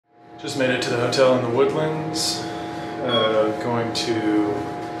Just made it to the hotel in the Woodlands. Going to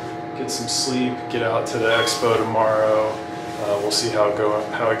get some sleep, get out to the expo tomorrow. We'll see how it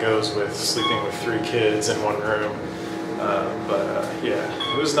goes with sleeping with 3 kids in one room.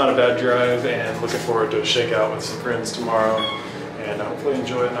 Yeah, it was not a bad drive, and looking forward to a shakeout with some friends tomorrow, and hopefully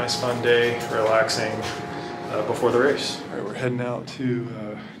enjoy a nice fun day, relaxing before the race. All right, we're heading out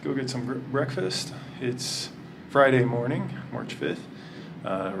to go get some breakfast. It's Friday morning, March 5th.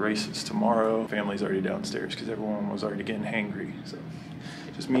 Race is tomorrow. Family's already downstairs because everyone was already getting hangry. So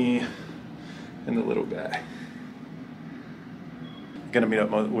just me and the little guy. Gonna meet up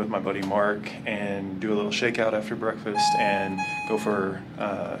with my buddy Mark and do a little shakeout after breakfast and go to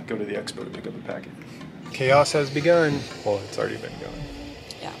the expo to pick up a packet. Chaos has begun. Well, it's already been going.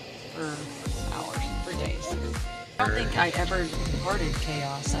 Yeah, for hours, for days. I don't think I ever departed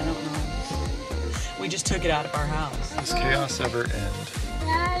chaos. I don't know. We just took it out of our house. Does chaos ever end?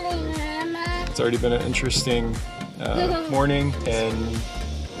 It's already been an interesting morning and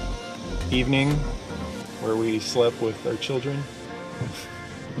evening where we slept with our children.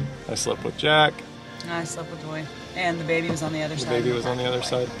 I slept with Jack. I slept with Joy. And the baby was on the other side. The baby was on the other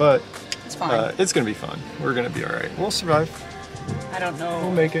side, but it's fine. It's going to be fun. We're going to be all right. We'll survive. I don't know.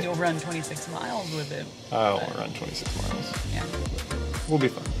 We'll make it. You'll run 26 miles with it. I won't run 26 miles. Yeah. We'll be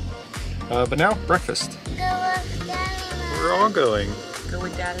fine. But now, breakfast. Go with Daddy. We're all going. Go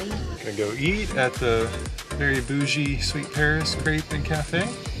with Daddy. Gonna go eat at the very bougie Sweet Paris Crepe and Cafe.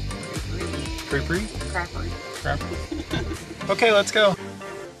 Creperie? Crappery. Crappery. Okay, let's go.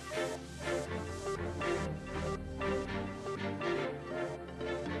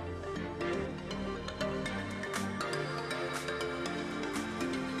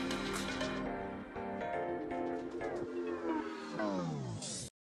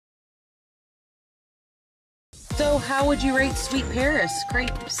 So how would you rate Sweet Paris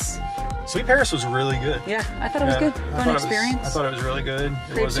crepes? Sweet Paris was really good. Yeah, I thought it was good. Fun experience. I thought it was really good.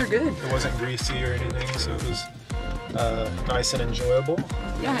 Crepes are good. It wasn't greasy or anything, so it was nice and enjoyable.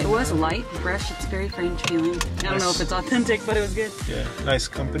 Yeah, it was light, fresh. It's very French feeling. I don't know if it's authentic, but it was good. Yeah, nice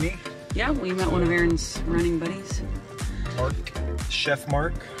company. Yeah, we met one of Aaron's running buddies. Mark, Chef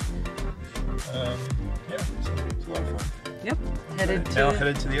Mark. Yeah, so it was a lot of fun. Yep, headed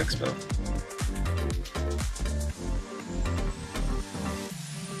to the expo.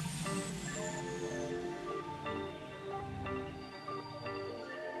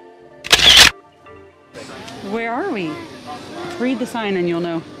 Where are we? Read the sign and you'll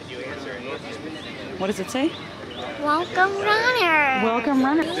know. What does it say? Welcome, runner. Welcome,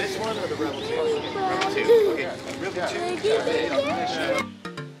 runner. This one or the Rebel 2? Okay, Rebel 2.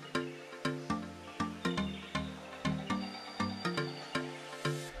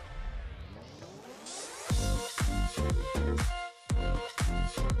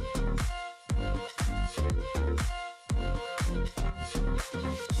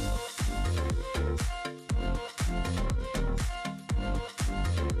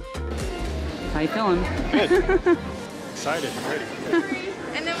 How you feeling? Good. Excited, ready.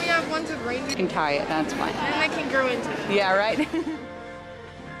 And then we have ones with reindeer. You can tie it, that's fine. And I can grow into it. Yeah, right?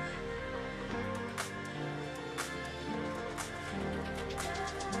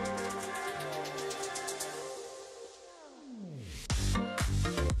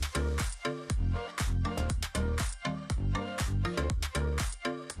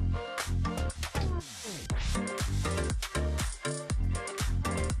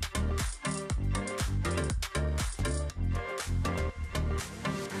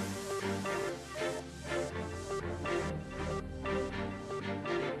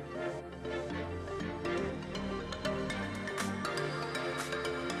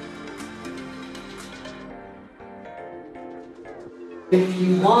 If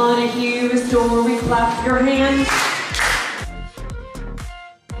you want to hear a story, clap your hands.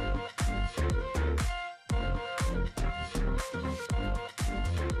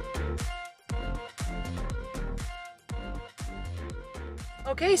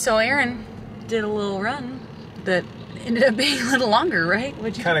 Okay, so Aaron did a little run that ended up being a little longer, right?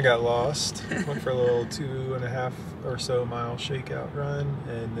 Kind of got lost. Went for a little 2.5 or so mile shakeout run,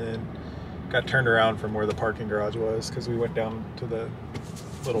 and then got turned around from where the parking garage was because we went down to the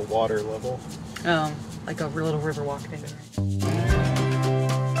little water level. Oh, like a little river walk there.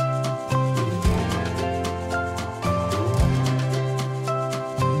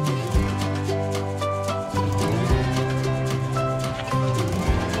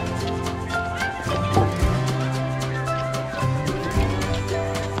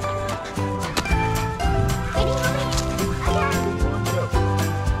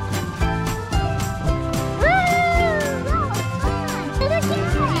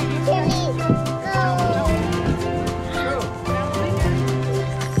 Woo!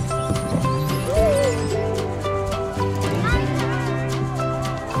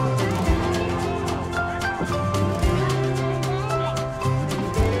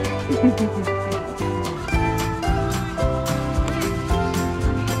 How's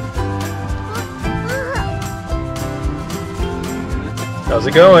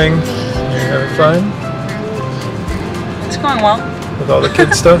it going? You having fun? It's going well. With all the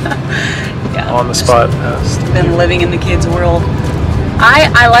kid stuff? Yeah. On the spot. Been living in the kids' world.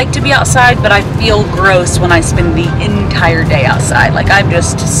 I like to be outside, but I feel gross when I spend the entire day outside. Like, I'm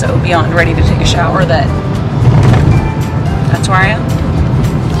just so beyond ready to take a shower that that's where I am.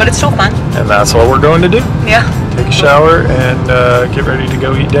 But it's still fun. And that's what we're going to do. Yeah. Take a shower and get ready to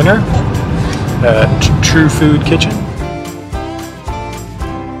go eat dinner at True Food Kitchen.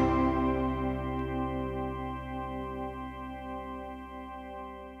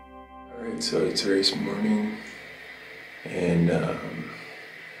 Alright, so it's race morning, and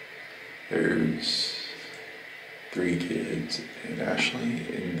there's 3 kids and Ashley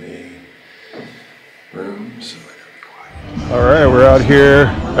in the room, so I gotta be quiet. Alright, we're out here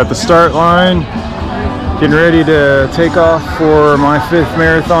at the start line, getting ready to take off for my 5th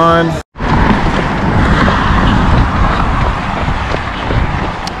marathon.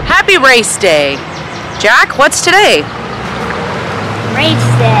 Happy race day. Jack, what's today? Race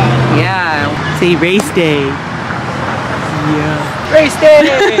day. Yeah, say race day. Yeah. Race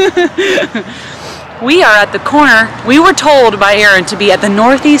day! We are at the corner. We were told by Aaron to be at the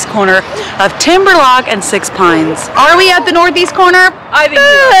northeast corner of Timberlock and Six Pines. Are we at the northeast corner? I think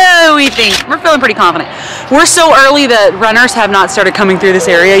we think. We're feeling pretty confident. We're so early that runners have not started coming through this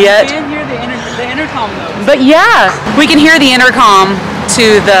area yet. You can hear the intercom though. But yeah, we can hear the intercom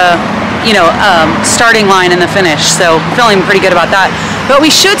to the, you know, starting line and the finish. So feeling pretty good about that. But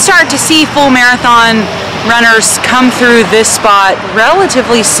we should start to see full marathon runners come through this spot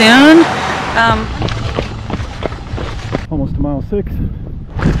relatively soon. Almost to mile 6.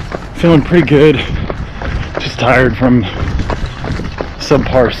 Feeling pretty good. Just tired from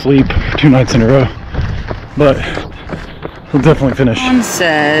subpar sleep 2 nights in a row. But we'll definitely finish. One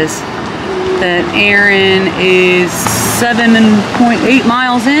says that Aaron is 7.8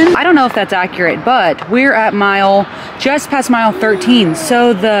 miles in. I don't know if that's accurate, but we're at just past mile 13.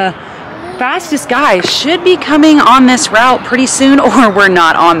 So the fastest guys should be coming on this route pretty soon, or we're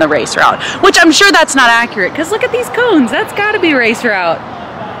not on the race route, which I'm sure that's not accurate, because look at these cones. That's got to be race route,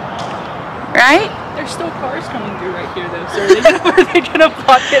 right? There's still cars coming through right here though, so are they gonna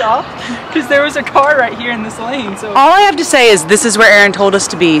block it off? Because there was a car right here in this lane, so. All I have to say is this is where Aaron told us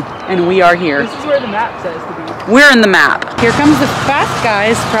to be, and we are here. This is where the map says to be. We're in the map. Here comes the fast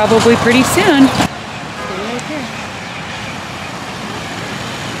guys, probably pretty soon.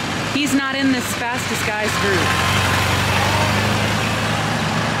 He's not in this fastest guys group.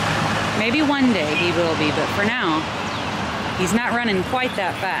 Maybe one day he will be, but for now, he's not running quite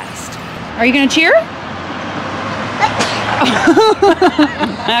that fast. Are you gonna cheer?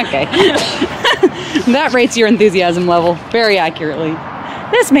 Okay. That rates your enthusiasm level very accurately.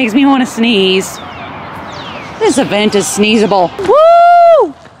 This makes me want to sneeze. This event is sneezable.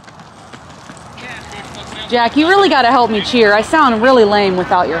 Woo! Jack, you really got to help me cheer. I sound really lame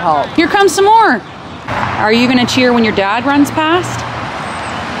without your help. Here comes some more. Are you going to cheer when your dad runs past?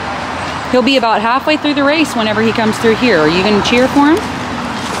 He'll be about halfway through the race whenever he comes through here. Are you going to cheer for him?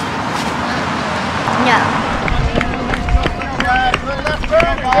 No.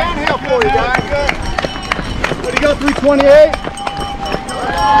 Downhill for you guys. Where'd he go? 328?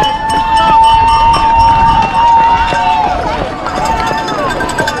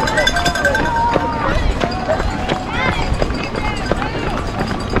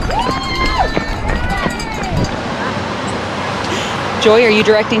 Joy, are you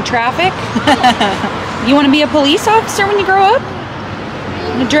directing traffic? You want to be a police officer when you grow up? You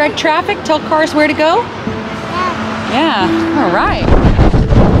want to direct traffic, tell cars where to go? Yeah, all right.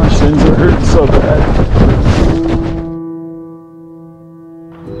 My shins are hurting so bad.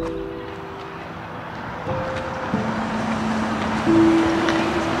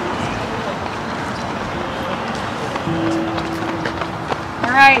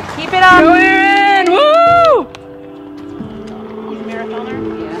 All right, keep it up. Go in! Woo!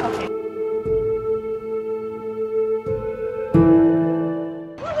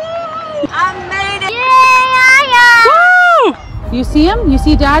 You see him? You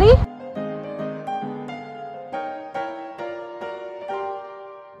see Daddy?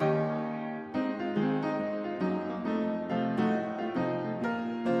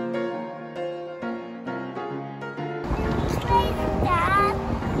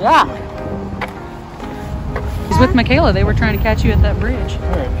 Yeah. He's with Michaela. They were trying to catch you at that bridge. All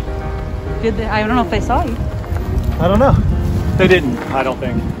right. Did they? I don't know if they saw you. I don't know. They didn't, I don't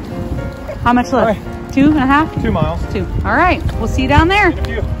think. How much left? Bye. 2.5? 2 miles. 2. All right. We'll see you down there. In a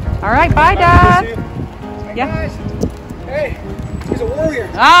few. All right. Bye, Dad. Yeah. Hey, he's a warrior.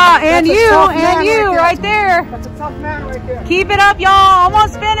 Ah, and That's a you, tough and man you, right there. That's a tough man right there. Keep it up, y'all.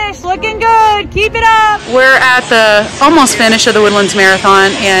 Almost finished. Looking good. Keep it up. We're at the almost finish of the Woodlands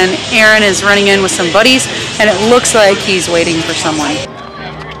Marathon, and Aaron is running in with some buddies, and it looks like he's waiting for someone.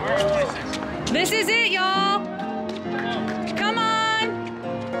 This is it, y'all. Come on.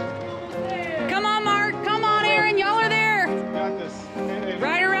 Come on, Mark. Come on, Aaron. Y'all are there. Got this.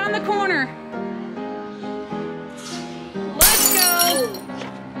 Right around the corner. Let's go.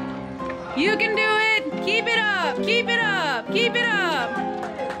 You can do it. Keep it up. Keep it up. Keep it up.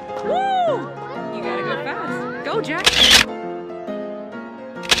 Woo! You gotta go fast. Go, Jack.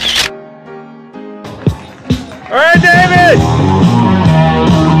 All right, David.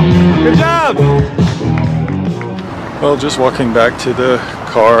 Good job. Well, just walking back to the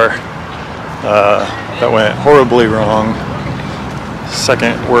car, that went horribly wrong.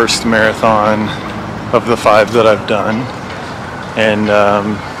 Second worst marathon of the 5 that I've done. And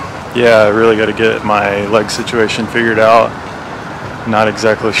yeah, I really got to get my leg situation figured out. Not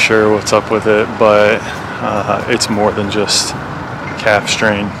exactly sure what's up with it, but it's more than just calf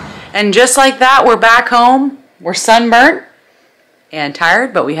strain. And just like that, we're back home. We're sunburnt and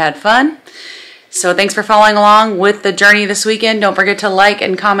tired, but we had fun. So thanks for following along with the journey this weekend. Don't forget to like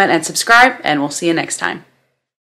and comment and subscribe, and we'll see you next time.